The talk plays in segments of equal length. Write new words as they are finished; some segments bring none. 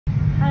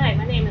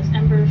name is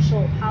Ember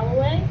Schuldt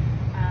Holloway.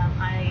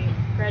 I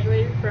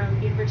graduated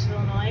from University of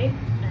Illinois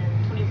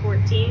in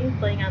 2014,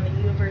 playing on the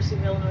University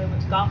of Illinois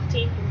women's golf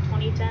team from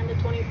 2010 to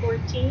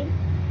 2014.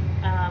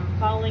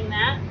 Following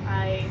that,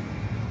 I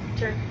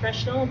turned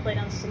professional and played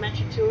on the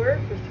Symmetric Tour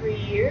for 3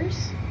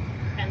 years.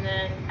 And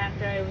then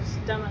after I was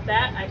done with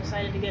that, I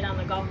decided to get on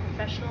the golf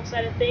professional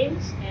side of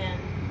things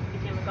and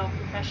became a golf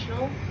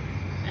professional.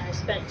 And I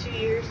spent 2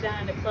 years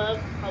down at a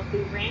club called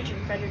Blue Ranch in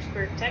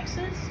Fredericksburg,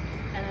 Texas.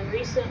 And then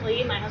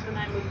recently, my husband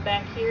and I moved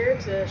back here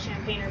to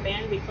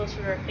Champaign-Urbana to be closer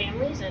to our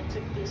families, and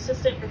took the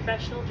assistant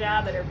professional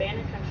job at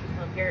Urbana Country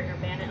Club here in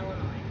Urbana,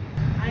 Illinois.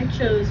 I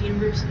chose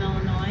University of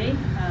Illinois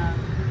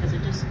because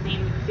it just made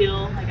me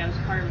feel like I was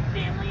part of a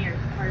family or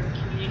part of a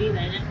community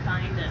that I didn't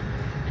find at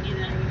any of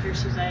the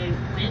universities I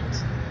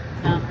went.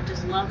 I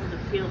just loved the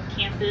feel of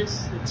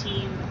campus, the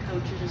team, the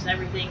coaches, just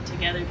everything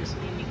together just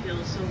made me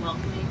feel so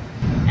welcoming,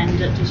 and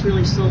it just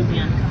really sold me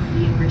on coming to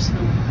University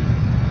of Illinois.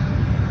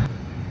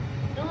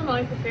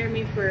 Illinois prepared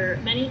me for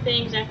many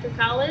things after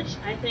college.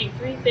 I think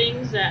 3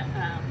 things that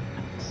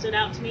stood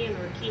out to me and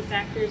were key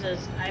factors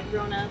as I've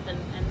grown up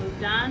and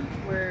moved on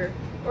were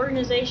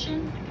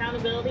organization,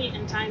 accountability,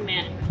 and time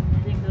management.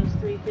 I think those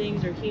 3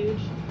 things are huge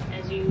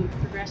as you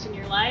progress in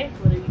your life,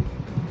 whether you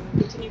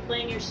continue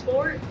playing your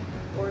sport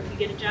or if you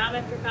get a job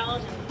after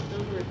college, and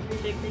those were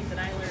 3 big things that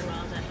I learned while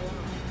I was at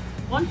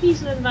Illinois. One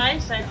piece of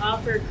advice I'd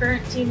offer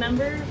current team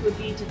members would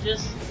be to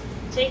just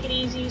take it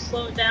easy,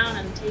 slow it down,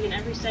 and take in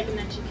every second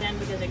that you can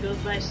because it goes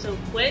by so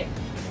quick.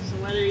 So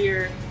whether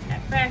you're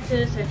at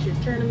practice, at your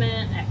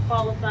tournament, at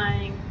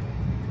qualifying,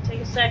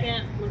 take a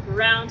second, look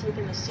around, take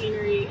in the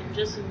scenery, and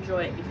just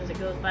enjoy it because it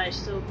goes by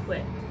so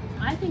quick.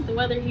 I think the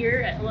weather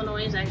here at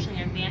Illinois is actually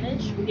an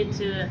advantage. We get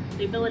to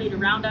the ability to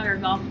round out our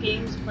golf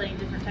games playing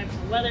different types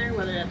of weather,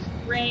 whether that's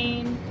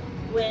rain,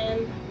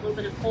 wind, a little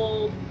bit of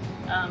cold.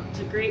 It's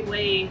a great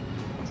way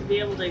to be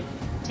able to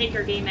take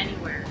our game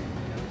anywhere.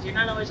 You're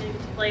not always going to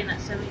get to play in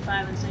that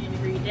 75 and 70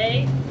 degree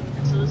day,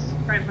 and so this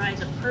provides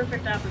a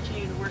perfect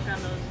opportunity to work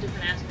on those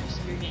different aspects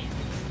of your game.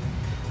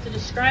 To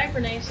describe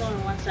Renee Sloan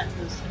in one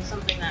sentence is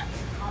something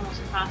that's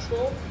almost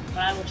impossible,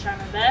 but I will try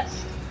my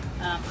best.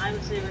 I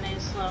would say Renee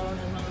Sloan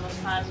is one of the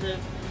most positive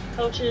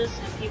coaches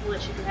and people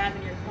that you could have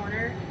in your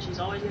corner, and she's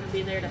always going to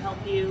be there to help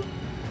you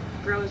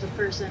grow as a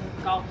person,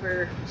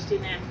 golfer,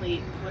 student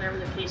athlete, whatever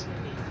the case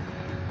may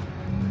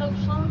be. Coach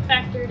Sloan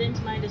factored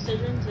into my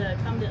decision to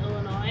come to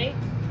Illinois.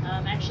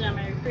 Actually, on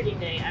my recruiting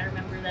day, I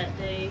remember that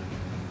day,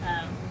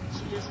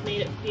 she just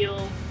made it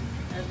feel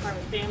as part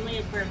of a family,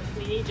 as part of a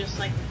community, just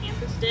like the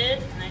campus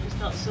did, and I just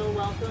felt so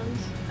welcomed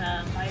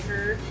by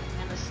her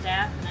and the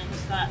staff, and I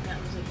just thought that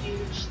was a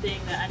huge thing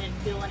that I didn't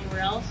feel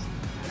anywhere else,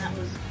 and that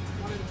was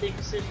one of the big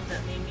decisions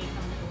that made me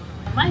come to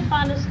Illinois. My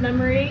fondest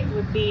memory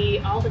would be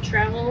all the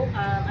travel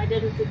I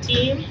did with the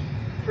team,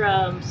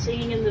 from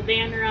singing in the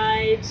van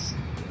rides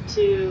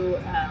to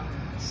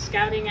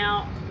scouting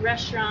out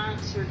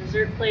restaurants or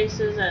dessert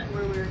places at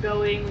where we were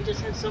going. We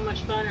just had so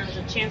much fun, and it was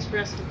a chance for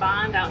us to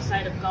bond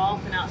outside of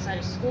golf and outside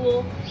of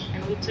school,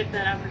 and we took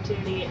that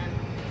opportunity and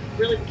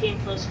really became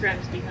close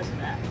friends because of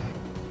that.